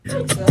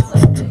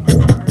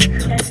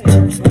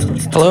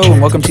Hello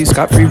and welcome to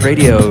Scott Free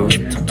Radio.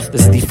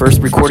 This is the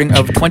first recording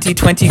of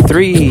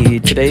 2023.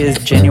 Today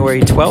is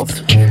January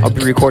 12th. I'll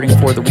be recording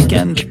for the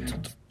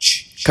weekend.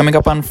 Coming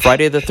up on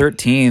Friday the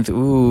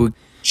 13th.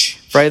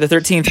 Friday the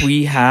 13th,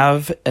 we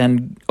have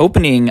an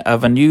opening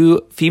of a new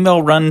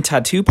female-run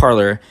tattoo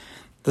parlor.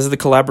 This is the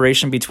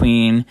collaboration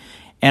between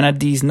Anna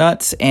D's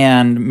Nuts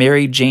and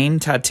Mary Jane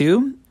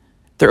Tattoo.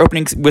 They're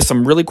opening with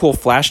some really cool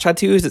flash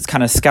tattoos. It's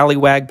kind of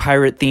scallywag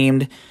pirate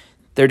themed.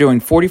 They're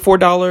doing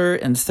 $44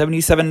 and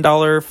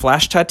 $77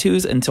 flash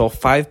tattoos until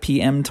 5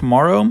 p.m.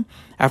 tomorrow.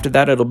 After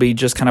that, it'll be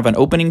just kind of an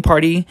opening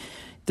party.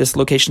 This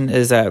location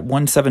is at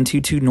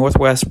 1722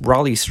 Northwest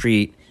Raleigh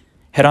Street.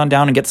 Head on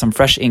down and get some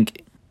fresh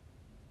ink.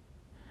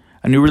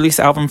 A new release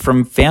album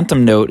from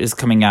Phantom Note is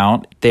coming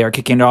out. They are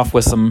kicking it off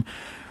with some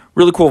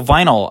really cool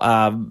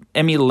vinyl.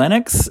 Emmy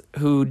Lennox,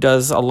 who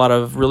does a lot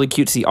of really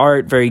cutesy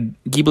art, very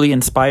Ghibli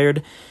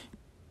inspired,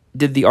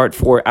 did the art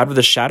for Out of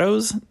the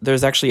Shadows.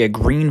 There's actually a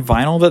green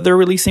vinyl that they're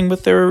releasing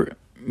with their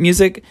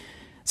music,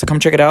 so come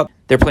check it out.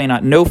 They're playing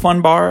at No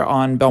Fun Bar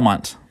on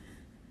Belmont.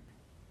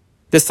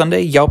 This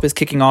Sunday, Yelp is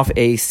kicking off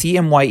a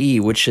CMYE,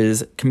 which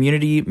is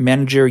Community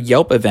Manager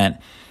Yelp event.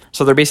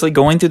 So they're basically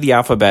going through the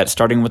alphabet,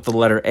 starting with the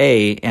letter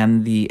A,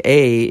 and the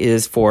A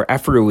is for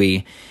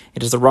Afurui.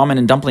 It is a ramen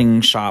and dumpling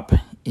shop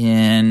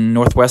in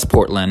Northwest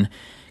Portland.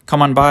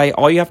 Come on by.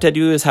 All you have to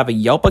do is have a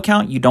Yelp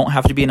account. You don't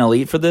have to be an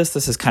elite for this.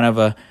 This is kind of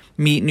a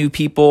meet new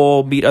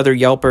people, meet other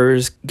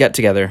Yelpers, get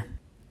together.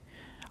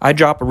 I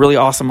drop a really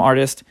awesome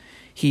artist.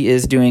 He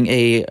is doing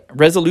a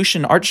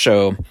resolution art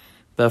show.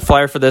 The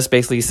flyer for this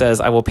basically says,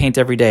 I will paint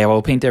every day, I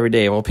will paint every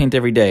day, I will paint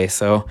every day.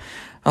 So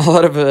a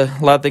lot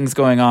of things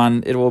going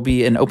on. It will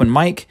be an open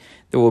mic.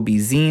 There will be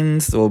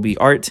zines. There will be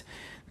art.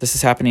 This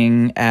is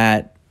happening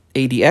at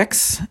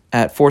ADX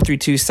at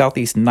 432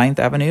 Southeast 9th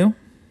Avenue.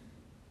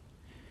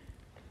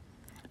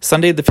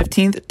 Sunday the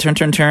 15th,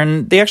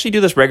 Turn. They actually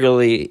do this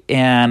regularly,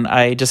 and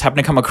I just happened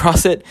to come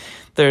across it.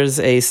 There's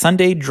a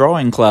Sunday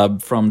drawing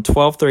club from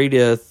 12:30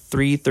 to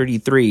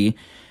 3:33.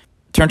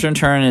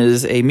 Turn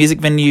is a music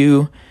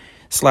venue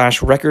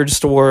 / record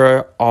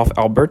store off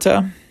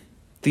Alberta.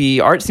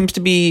 The art seems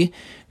to be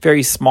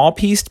very small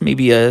pieced,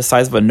 maybe a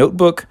size of a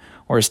notebook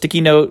or a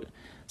sticky note.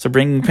 So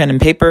bring pen and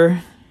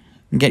paper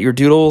and get your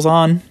doodles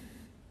on.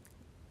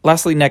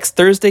 Lastly, next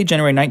Thursday,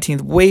 January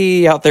 19th,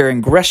 way out there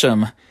in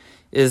Gresham,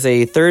 is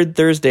a Third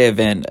Thursday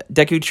event.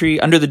 Deku Tree,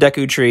 under the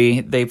Deku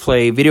Tree, they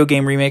play video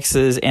game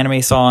remixes,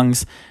 anime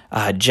songs,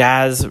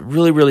 jazz,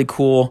 really, really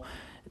cool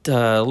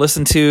to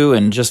listen to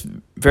and just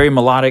very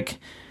melodic,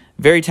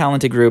 very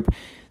talented group.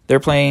 They're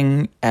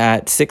playing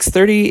at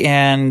 6:30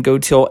 and go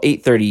till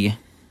 8:30.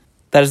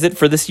 That is it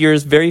for this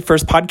year's very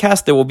first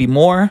podcast. There will be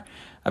more.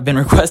 I've been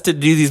requested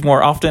to do these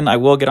more often. I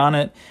will get on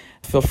it.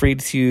 Feel free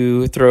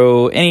to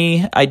throw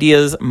any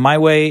ideas my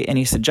way,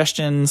 any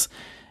suggestions,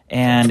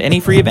 and any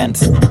free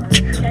events.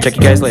 Check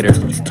you guys later.